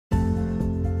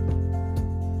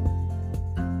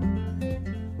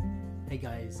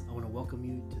guys, I want to welcome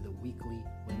you to the weekly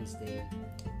Wednesday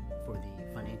for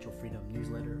the Financial Freedom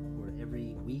newsletter, where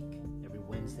every week, every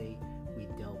Wednesday, we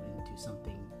delve into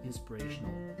something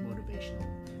inspirational, motivational,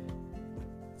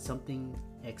 something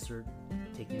excerpt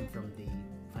taken from the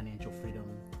Financial Freedom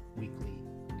weekly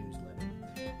newsletter.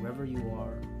 Wherever you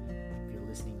are, if you're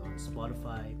listening on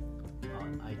Spotify,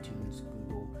 on iTunes,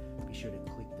 Google, be sure to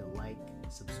click the like,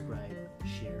 subscribe,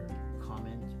 share,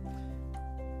 comment.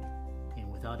 And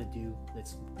without ado,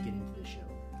 let's get into the show.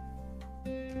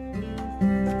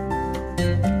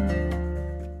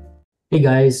 Hey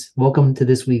guys, welcome to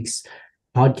this week's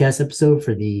podcast episode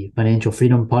for the Financial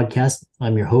Freedom Podcast.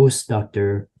 I'm your host,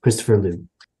 Dr. Christopher Liu.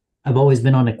 I've always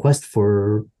been on a quest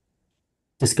for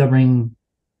discovering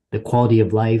the quality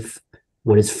of life,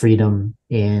 what is freedom,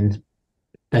 and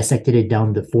dissected it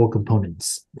down to four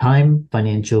components: time,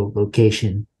 financial,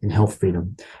 location, and health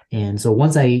freedom. And so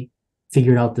once I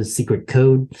figured out the secret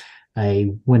code,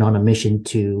 I went on a mission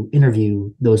to interview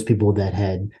those people that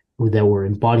were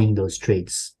embodying those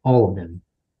traits, all of them.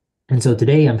 And so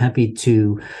today I'm happy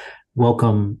to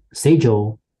welcome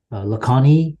Sejal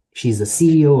Lakhani. She's the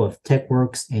CEO of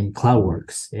Techwerxe and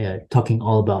CloudWerxe, talking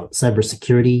all about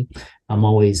cybersecurity. I'm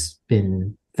always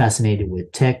been fascinated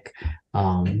with tech.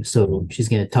 So she's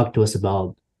going to talk to us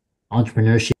about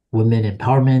entrepreneurship, women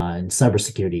empowerment, and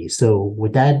cybersecurity. So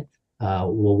with that,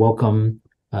 we'll welcome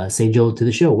Sejal to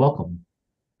the show. Welcome.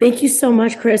 Thank you so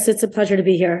much, Chris. It's a pleasure to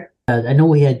be here. I know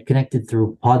we had connected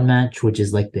through Podmatch, which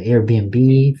is like the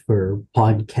Airbnb for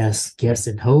podcast guests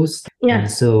and hosts. Yeah.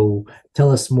 And so tell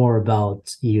us more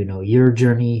about, your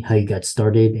journey, how you got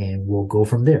started, and we'll go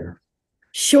from there.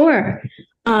 Sure.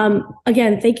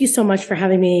 Again, thank you so much for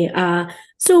having me.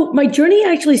 So my journey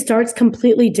actually starts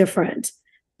completely different,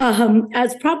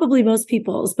 as probably most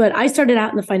people's, but I started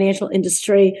out in the financial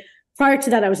industry. Prior to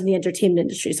that, I was in the entertainment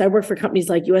industry. So I worked for companies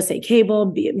like USA Cable,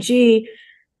 BMG.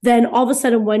 Then all of a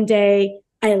sudden one day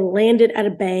I landed at a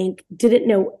bank, didn't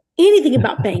know anything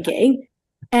about banking.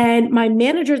 And my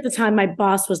manager at the time, my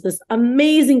boss, was this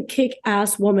amazing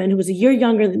kick-ass woman who was a year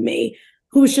younger than me,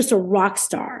 who was just a rock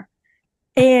star.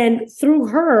 And through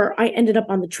her, I ended up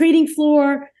on the trading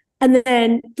floor and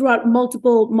then throughout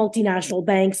multiple multinational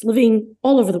banks, living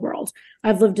all over the world.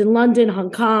 I've lived in London,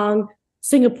 Hong Kong,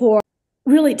 Singapore,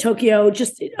 really Tokyo,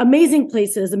 just amazing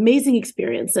places, amazing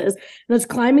experiences. And I was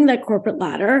climbing that corporate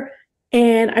ladder.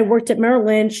 And I worked at Merrill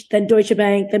Lynch, then Deutsche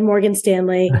Bank, then Morgan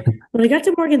Stanley. When I got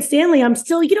to Morgan Stanley, I'm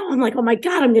still, I'm like, oh my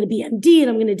God, I'm going to be MD and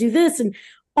I'm going to do this. And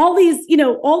all these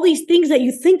things that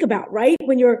you think about, right?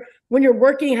 When you're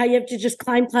working, how you have to just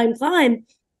climb.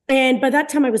 And by that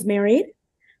time I was married.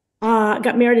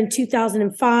 Got married in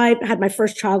 2005, had my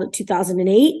first child in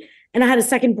 2008, and I had a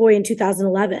second boy in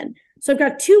 2011. So I've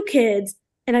got two kids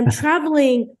and I'm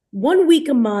traveling 1 week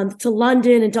a month to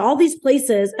London and to all these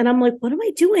places. And I'm like, what am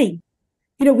I doing?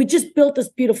 We just built this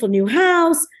beautiful new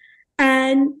house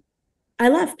and I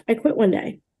left. I quit one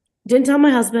day. Didn't tell my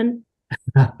husband.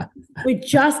 We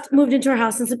just moved into our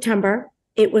house in September.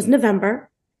 It was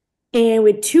November. And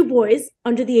we had two boys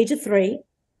under the age of 3.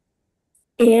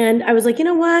 And I was like, you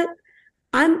know what?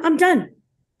 I'm done.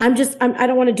 I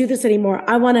don't want to do this anymore.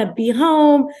 I want to be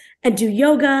home and do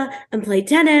yoga and play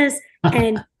tennis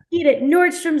and eat at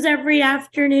Nordstrom's every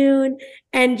afternoon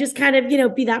and just kind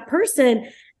of, be that person.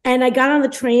 And I got on the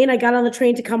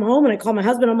train to come home and I called my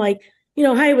husband. I'm like,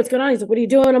 hey, what's going on? He's like, what are you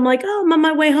doing? I'm like, oh, I'm on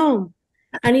my way home.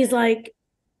 And he's like,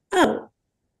 oh,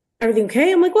 everything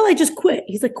okay? I'm like, well, I just quit.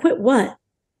 He's like, quit what?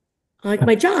 I'm like,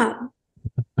 my job.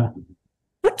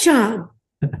 What job?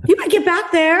 You might get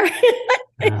back there.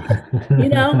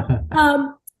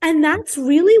 And that's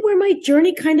really where my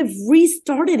journey kind of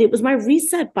restarted. It was my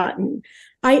reset button.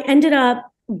 I ended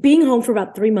up being home for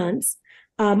about 3 months.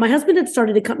 My husband had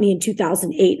started a company in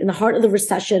 2008 in the heart of the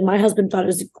recession. My husband thought it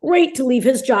was great to leave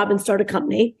his job and start a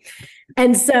company.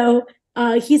 And so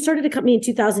he started a company in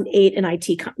 2008, an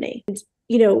IT company. And,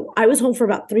 I was home for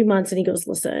about 3 months and he goes,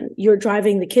 listen, you're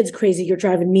driving the kids crazy. You're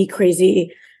driving me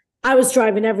crazy. I was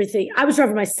driving everything. I was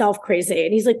driving myself crazy.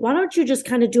 And he's like, why don't you just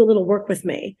kind of do a little work with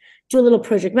me? Do a little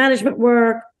project management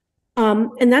work.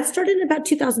 And that started in about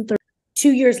 2013.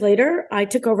 2 years later, I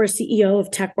took over as CEO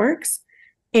of Techwerxe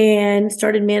and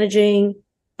started managing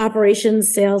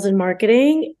operations, sales, and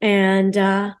marketing. And,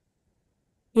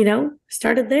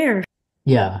 started there.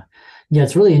 Yeah. Yeah.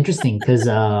 It's really interesting because,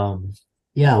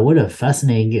 what a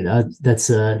fascinating,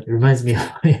 it reminds me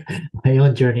of my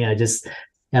own journey.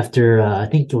 After I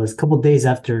think it was a couple of days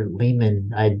after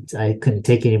Lehman, I couldn't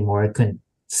take it anymore. I couldn't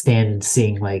stand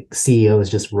seeing like CEOs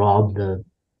just rob the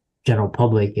general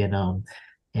public, and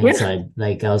And so Yeah.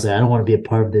 I was like, I don't want to be a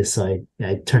part of this. So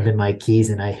I turned in my keys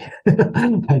and I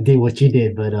I did what you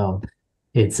did. But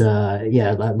it's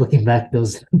yeah, looking back,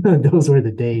 those those were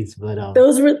the days. But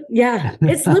Those were, yeah,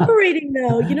 it's liberating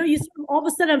though. You sort of, all of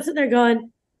a sudden I'm sitting there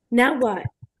going, now what?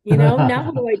 Now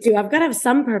what do I do? I've got to have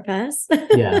some purpose.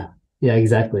 yeah, yeah,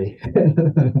 exactly.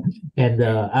 And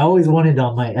I always wanted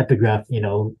on my epigraph,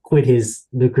 quit his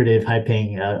lucrative, high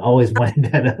paying. I always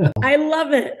wanted that. I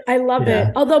love it. I love it.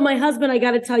 Yeah. Although my husband, I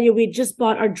got to tell you, we just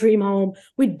bought our dream home.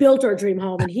 We'd built our dream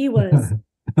home, and he's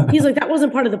like, that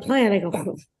wasn't part of the plan. I go,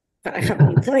 oh, but I have a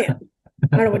new plan.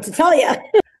 I don't know what to tell you.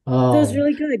 So it was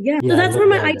really good. Yeah. So Yeah, I that's where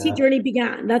love my that. IT journey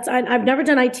began. I've never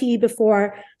done IT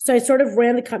before. So I sort of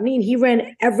ran the company and he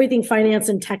ran everything finance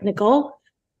and technical.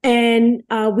 And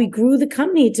we grew the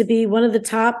company to be one of the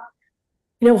top,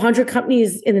 100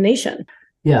 companies in the nation.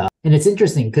 Yeah, and it's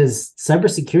interesting because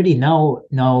cybersecurity now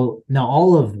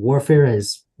all of warfare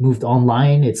has moved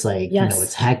online. It's like, Yes.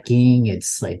 it's hacking,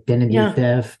 it's like identity Yeah.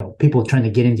 theft, people trying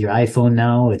to get into your iPhone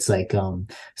now. It's like,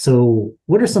 so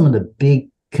what are some of the big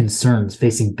concerns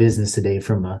facing business today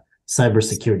from a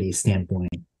cybersecurity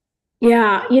standpoint?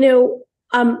 Yeah.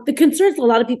 The concerns, a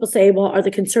lot of people say, well, are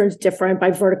the concerns different by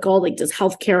vertical? Like, does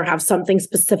healthcare have something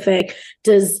specific?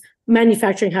 Does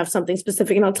manufacturing have something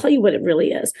specific? And I'll tell you what it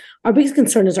really is. Our biggest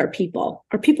concern is our people.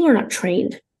 Our people are not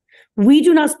trained. We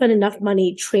do not spend enough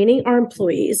money training our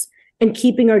employees and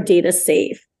keeping our data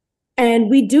safe. And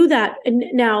we do that. And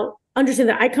now understand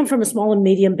that I come from a small and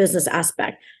medium business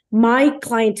aspect. My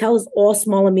clientele is all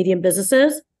small and medium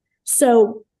businesses.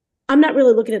 So I'm not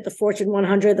really looking at the Fortune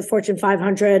 100, the Fortune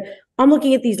 500. I'm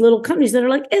looking at these little companies that are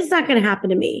like, it's not going to happen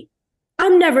to me.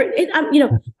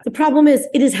 The problem is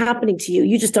it is happening to you.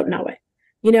 You just don't know it.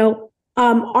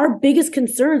 Our biggest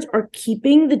concerns are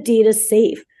keeping the data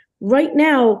safe. Right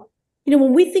now,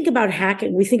 when we think about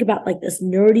hacking, we think about like this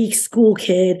nerdy school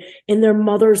kid in their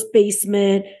mother's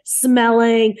basement,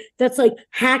 smelling, that's like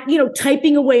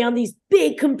typing away on these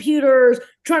big computers,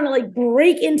 trying to like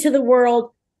break into the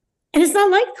world. And it's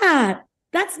not like that.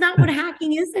 That's not what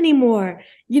hacking is anymore.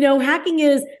 Hacking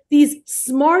is these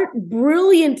smart,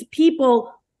 brilliant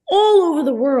people all over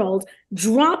the world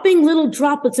dropping little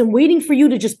droplets and waiting for you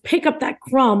to just pick up that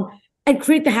crumb and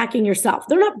create the hacking yourself.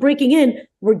 They're not breaking in.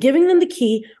 We're giving them the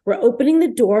key. We're opening the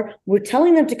door. We're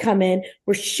telling them to come in.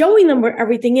 We're showing them where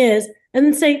everything is and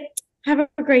then say, have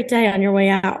a great day on your way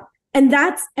out. And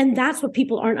that's what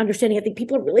people aren't understanding. I think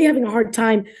people are really having a hard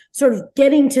time sort of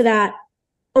getting to that,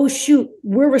 oh, shoot,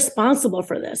 we're responsible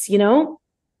for this,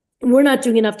 We're not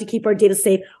doing enough to keep our data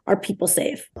safe, our people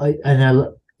safe.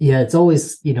 It's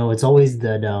always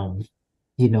that,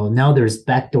 now there's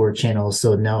backdoor channels.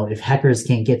 So now if hackers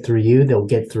can't get through you, they'll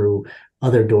get through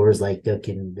other doors. Like they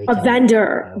can a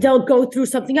vendor, they'll go through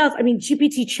something else. I mean,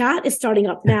 GPT chat is starting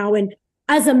up now. And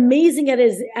as amazing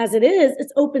as it is,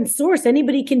 it's open source.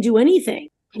 Anybody can do anything.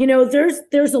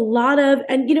 There's a lot of,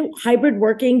 and, hybrid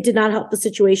working did not help the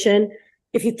situation.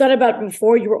 If you thought about it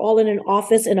before, you were all in an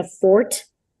office in a fort.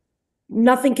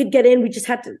 Nothing could get in. We just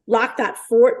had to lock that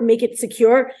fort and make it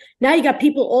secure. Now you got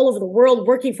people all over the world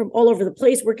working from all over the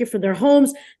place, working from their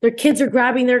homes. Their kids are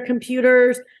grabbing their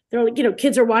computers. They're like,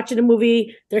 kids are watching a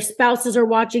movie. Their spouses are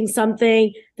watching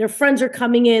something. Their friends are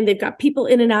coming in. They've got people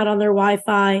in and out on their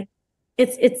Wi-Fi.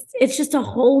 It's just a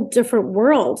whole different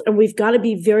world. And we've got to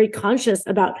be very conscious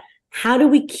about how do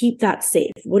we keep that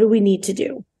safe? What do we need to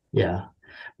do? Yeah.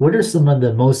 What are some of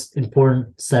the most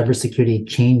important cybersecurity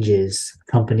changes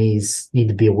companies need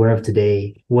to be aware of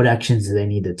today? What actions do they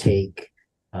need to take?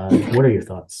 What are your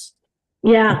thoughts?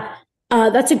 Yeah,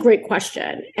 that's a great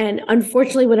question. And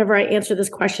unfortunately, whenever I answer this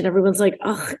question, everyone's like,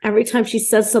 oh, every time she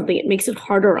says something, it makes it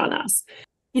harder on us.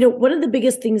 One of the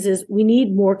biggest things is we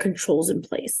need more controls in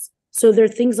place. So there are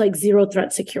things like zero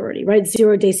threat security, right?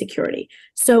 0-day security.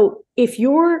 So if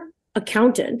your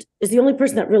accountant is the only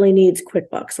person that really needs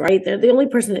QuickBooks, right? They're the only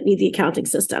person that needs the accounting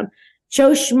system.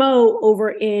 Joe Schmo over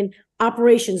in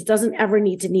operations doesn't ever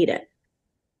need it.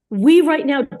 We right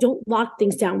now don't lock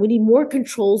things down. We need more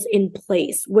controls in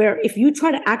place where if you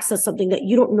try to access something that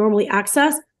you don't normally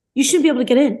access, you shouldn't be able to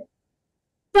get in.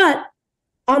 But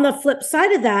on the flip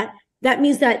side of that, that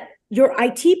means that your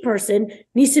IT person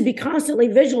needs to be constantly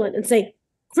vigilant and say,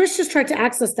 Chris just tried to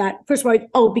access that. First of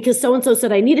all, because so-and-so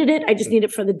said I needed it. I just need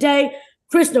it for the day.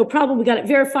 Chris, no problem. We got it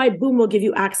verified. Boom, we'll give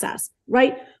you access,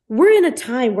 right? We're in a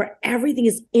time where everything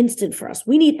is instant for us.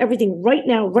 We need everything right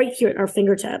now, right here at our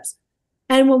fingertips.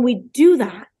 And when we do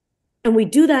that, and we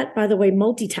do that, by the way,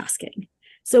 multitasking.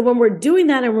 So when we're doing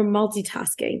that and we're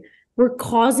multitasking, we're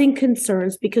causing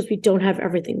concerns because we don't have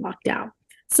everything locked down.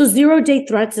 So 0-day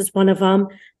threats is one of them.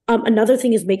 Another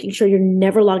thing is making sure you're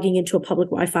never logging into a public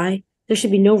Wi-Fi. There should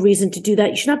be no reason to do that.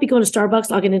 You should not be going to Starbucks,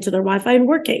 logging into their Wi-Fi and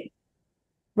working,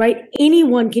 right?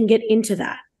 Anyone can get into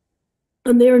that.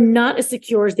 And they are not as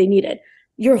secure as they need it.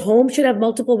 Your home should have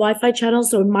multiple Wi-Fi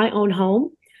channels. So in my own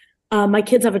home, my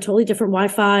kids have a totally different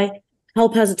Wi-Fi.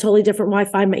 Help has a totally different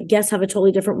Wi-Fi. My guests have a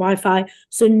totally different Wi-Fi.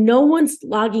 So no one's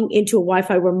logging into a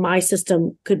Wi-Fi where my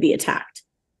system could be attacked.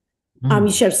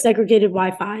 You should have segregated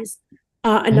Wi-Fis.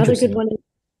 Another good one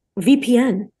is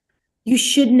VPN. You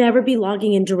should never be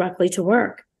logging in directly to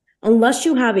work unless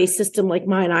you have a system like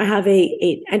mine. I have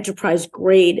a enterprise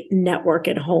grade network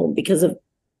at home because of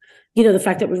the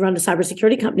fact that we run a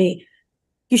cybersecurity company.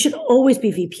 You should always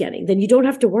be VPNing. Then you don't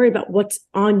have to worry about what's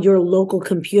on your local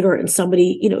computer and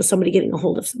somebody getting a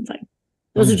hold of something.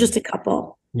 Those are just a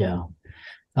couple. Yeah.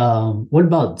 What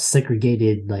about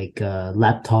segregated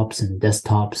laptops and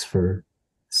desktops for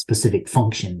specific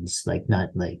functions?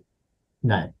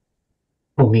 Not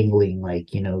commingling,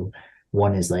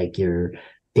 one is like your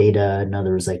data,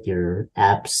 another is like your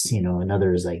apps,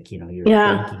 another is like, your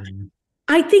banking.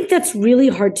 I think that's really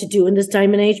hard to do in this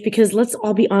diamond age because let's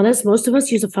all be honest, most of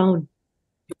us use a phone.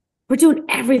 We're doing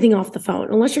everything off the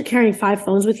phone, unless you're carrying 5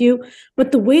 phones with you.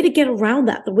 But the way to get around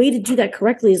that, the way to do that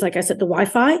correctly is, like I said, the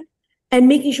Wi-Fi and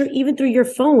making sure even through your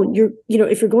phone,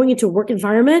 if you're going into a work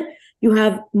environment, you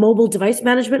have mobile device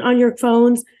management on your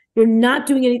phones. You're not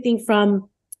doing anything from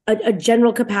a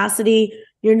general capacity.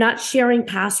 You're not sharing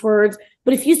passwords.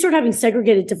 But if you start having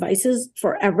segregated devices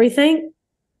for everything,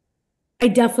 I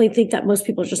definitely think that most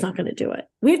people are just not going to do it.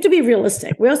 We have to be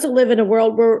realistic. We also live in a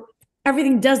world where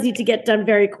everything does need to get done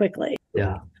very quickly.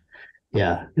 Yeah.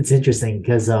 Yeah. It's interesting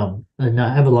because and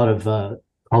I have a lot of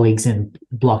colleagues in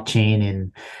blockchain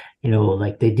and,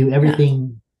 they do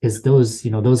everything because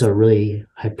those are really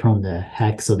high prone to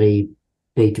hack. So they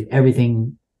do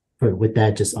everything with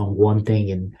that just on one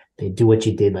thing, and they do what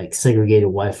you did, like segregated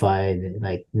Wi-Fi,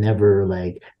 never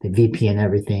they VPN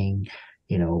everything.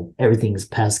 Everything's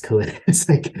passcode. It's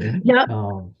like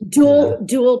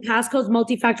dual passcodes,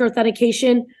 multi-factor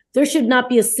authentication. There should not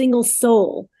be a single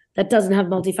soul that doesn't have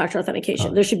multi-factor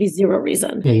authentication. There should be zero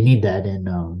reason. Yeah, you need that.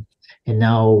 And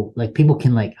now people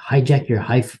can hijack your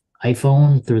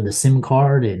iPhone through the SIM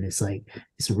card, and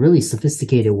it's really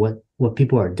sophisticated what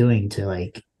people are doing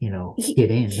to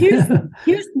get in. Here's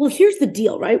the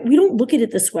deal, right? We don't look at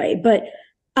it this way, but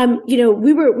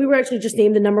we were actually just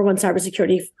named the #1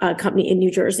 cybersecurity company in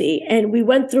New Jersey, and we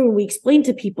went through and we explained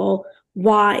to people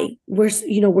why we're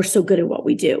so good at what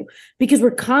we do, because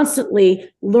we're constantly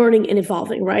learning and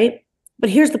evolving, right?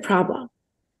 But here's the problem: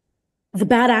 the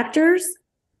bad actors,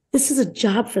 this is a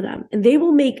job for them, and they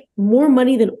will make more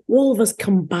money than all of us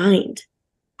combined,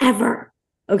 ever.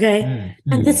 Okay,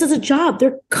 and this is a job.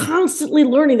 They're constantly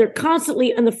learning. They're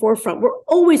constantly in the forefront. We're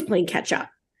always playing catch up.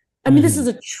 I mean, this is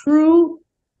a true,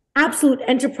 absolute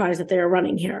enterprise that they are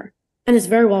running here, and it's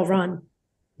very well run.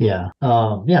 Yeah.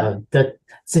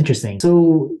 That's interesting.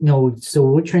 So, so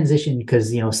we'll transition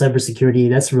because, cybersecurity,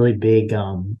 that's really big.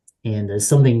 And it's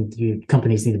something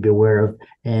companies need to be aware of,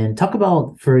 and talk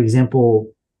about, for example,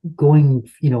 going,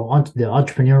 onto the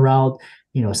entrepreneur route,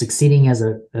 succeeding as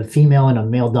a female in a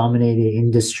male dominated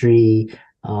industry,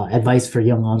 advice for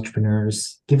young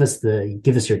entrepreneurs. Give us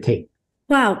your take.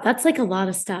 Wow. That's a lot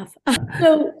of stuff.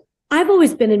 So I've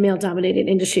always been in male-dominated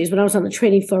industries. When I was on the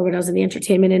trading floor, when I was in the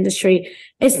entertainment industry,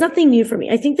 it's nothing new for me.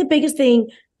 I think the biggest thing,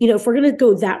 if we're going to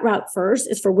go that route first,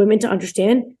 is for women to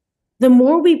understand. The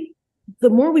more we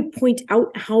point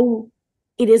out how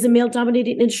it is a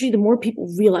male-dominated industry, the more people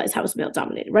realize how it's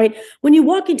male-dominated, right? When you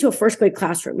walk into a first-grade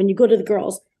classroom and you go to the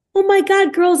girls, oh my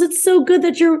God, girls, it's so good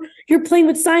that you're playing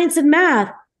with science and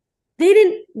math. They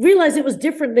didn't realize it was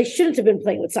different. They shouldn't have been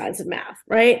playing with science and math,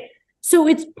 right? So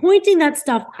it's pointing that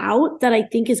stuff out that I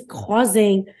think is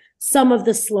causing some of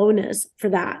the slowness for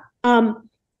that.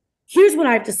 Here's what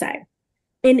I have to say.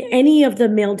 In any of the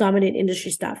male-dominated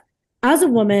industry stuff, as a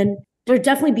woman, there are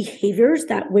definitely behaviors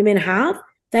that women have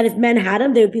that if men had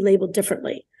them, they would be labeled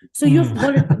differently. So you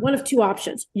have one of two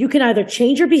options. You can either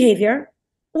change your behavior,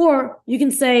 or you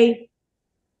can say,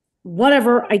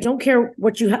 whatever, I don't care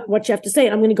what you have to say,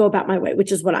 and I'm going to go about my way,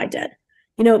 which is what I did.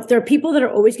 There are people that are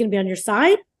always going to be on your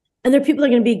side, and there are people that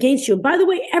are going to be against you. And by the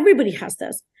way, everybody has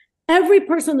this. Every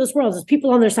person in this world has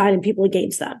people on their side and people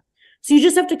against them. So you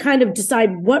just have to kind of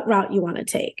decide what route you want to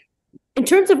take. In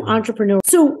terms of entrepreneurs,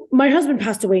 so my husband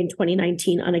passed away in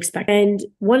 2019 unexpected. And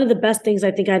one of the best things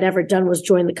I think I'd ever done was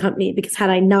join the company, because had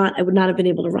I not, I would not have been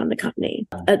able to run the company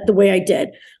the way I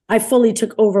did. I fully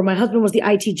took over. My husband was the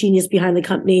IT genius behind the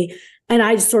company, and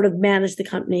I just sort of managed the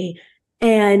company.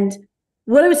 And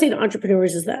what I would say to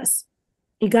entrepreneurs is this: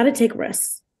 you got to take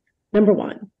risks. Number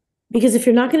one, because if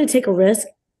you're not going to take a risk,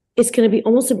 it's going to be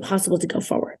almost impossible to go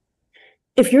forward.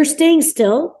 If you're staying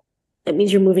still, that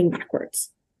means you're moving backwards.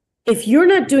 If you're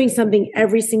not doing something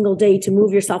every single day to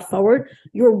move yourself forward,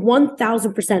 you're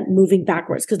 1000% moving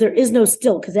backwards, because there is no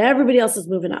still, because everybody else is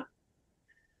moving up.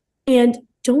 And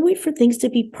don't wait for things to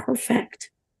be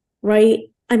perfect, right?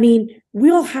 I mean,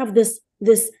 we all have this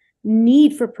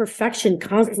need for perfection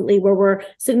constantly, where we're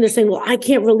sitting there saying, well, I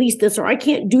can't release this, or I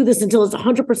can't do this until it's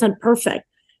 100% perfect.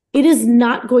 It is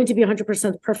not going to be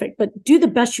 100% perfect, but do the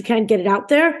best you can, get it out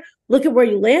there, look at where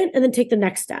you land, and then take the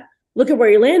next step. Look at where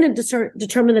you land and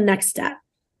determine the next step.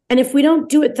 And if we don't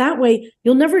do it that way,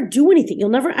 you'll never do anything. You'll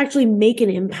never actually make an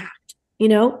impact.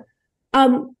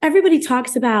 Everybody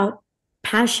talks about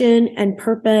passion and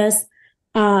purpose.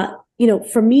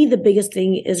 For me, the biggest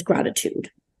thing is gratitude.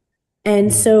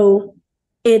 And so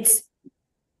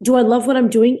do I love what I'm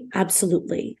doing?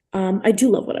 Absolutely. I do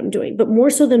love what I'm doing, but more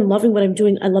so than loving what I'm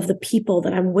doing, I love the people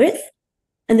that I'm with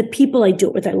and the people I do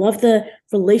it with. I love the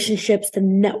relationships, the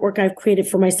network I've created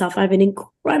for myself. I have an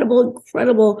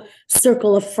incredible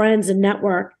circle of friends and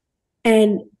network.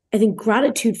 And I think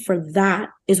gratitude for that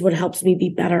is what helps me be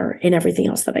better in everything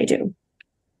else that I do.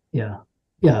 Yeah.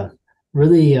 Yeah.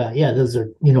 Really. Those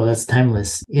are, that's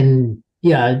timeless. And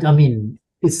I mean,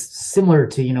 it's similar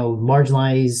to,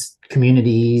 marginalized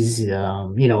communities,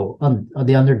 on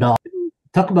the underdog.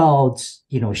 Talk about,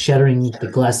 shattering the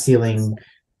glass ceiling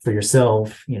for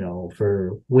yourself,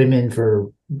 for women,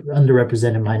 for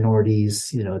underrepresented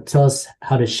minorities. Tell us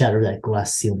how to shatter that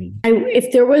glass ceiling.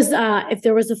 If there was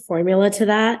a formula to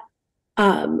that,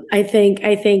 I think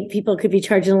people could be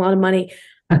charging a lot of money.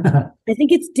 I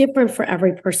think it's different for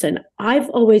every person. I've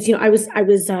always, I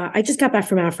just got back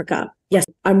from Africa. Yes,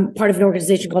 I'm part of an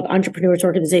organization called Entrepreneurs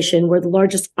Organization. We're the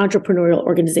largest entrepreneurial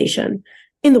organization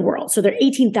in the world. So there are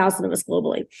 18,000 of us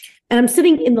globally. And I'm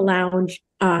sitting in the lounge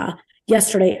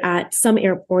yesterday at some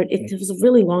airport. It was a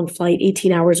really long flight,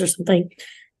 18 hours or something.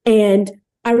 And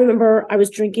I remember I was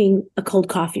drinking a cold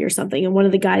coffee or something. And one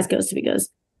of the guys goes to me, goes,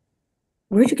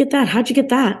 "Where'd you get that? How'd you get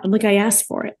that?" I'm like, "I asked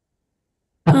for it."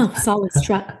 "Oh,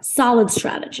 solid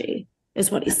strategy," is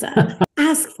what he said.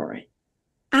 Ask for it.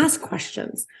 Ask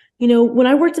questions. When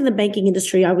I worked in the banking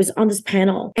industry, I was on this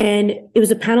panel, and it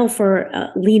was a panel for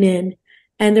Lean In.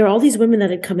 And there were all these women that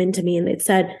had come into me, and they'd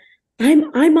said,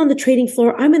 I'm on the trading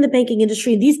floor. I'm in the banking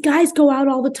industry. And these guys go out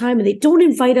all the time, and they don't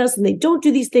invite us, and they don't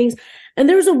do these things. And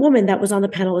there was a woman that was on the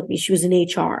panel with me. She was in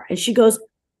HR, and she goes,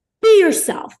 "Be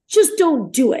yourself. Just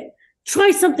don't do it. Try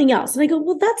something else." And I go,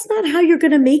 "Well, that's not how you're going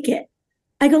to make it."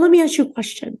 I go, "Let me ask you a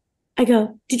question." I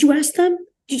go, "Did you ask them?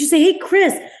 Did you say, 'Hey,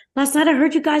 Chris, last night I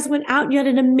heard you guys went out and you had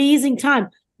an amazing time.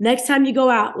 Next time you go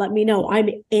out, let me know. I'm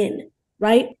in,'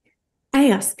 right?"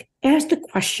 Ask the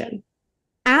question.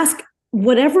 Ask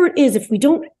whatever it is. If we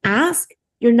don't ask,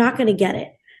 you're not going to get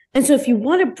it. And so if you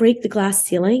want to break the glass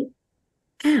ceiling,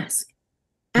 ask.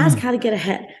 Ask how to get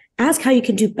ahead. Ask how you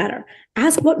can do better.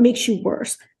 Ask what makes you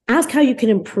worse. Ask how you can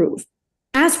improve.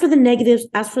 Ask for the negatives.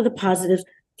 Ask for the positives.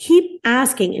 Keep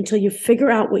asking until you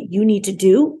figure out what you need to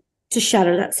do to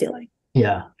shatter that ceiling.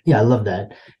 Yeah, I love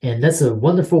that. And that's a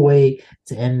wonderful way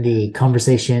to end the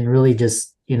conversation. Really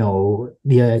just,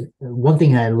 the one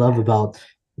thing I love about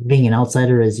being an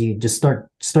outsider is you just start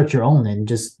your own, and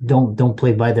just don't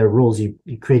play by their rules. You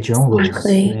create your own rules,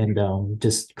 and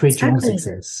just create your own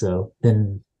success. So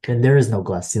then there is no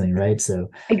glass ceiling, right? So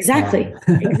exactly.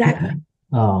 I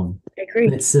agree.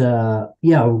 It's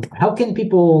how can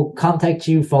people contact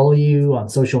you, follow you on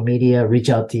social media, reach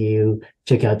out to you,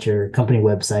 check out your company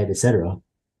website, etc.?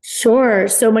 Sure.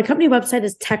 So my company website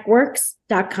is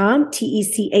techwerxe.com,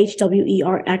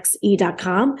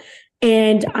 techwerxe.com.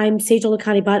 And I'm Sejal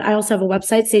Lakhani, but I also have a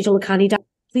website, sejallakhani.com.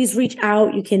 Please reach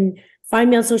out. You can find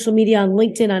me on social media, on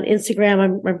LinkedIn, on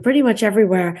Instagram. I'm pretty much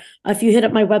everywhere. If you hit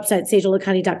up my website,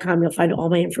 sejallakhani.com, you'll find all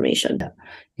my information. Yeah.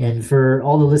 And for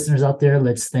all the listeners out there,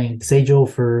 let's thank Sejal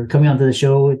for coming onto the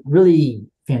show. Really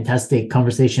fantastic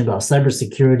conversation about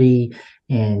cybersecurity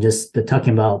and just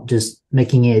talking about just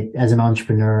making it as an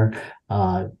entrepreneur.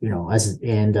 All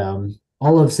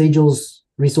of Sejal's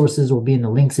resources will be in the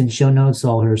links in show notes,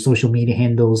 all her social media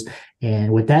handles.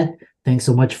 And with that, thanks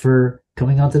so much for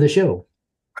coming onto the show.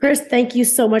 Chris, thank you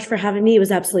so much for having me. It was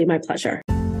absolutely my pleasure.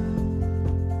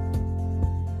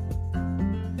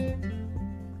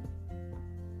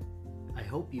 I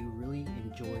hope you really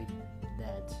enjoyed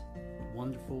that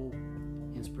wonderful,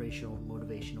 inspirational,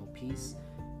 motivational piece.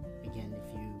 Again,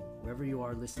 wherever you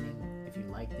are listening, if you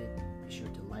liked it, be sure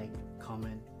to like,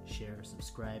 comment, share,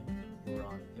 subscribe. We're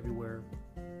on everywhere: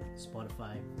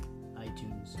 Spotify,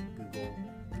 iTunes, Google,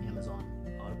 Amazon,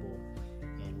 Audible.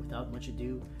 And without much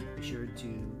ado, be sure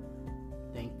to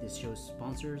thank this show's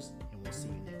sponsors, and and we'll see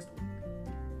you next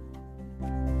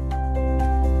week.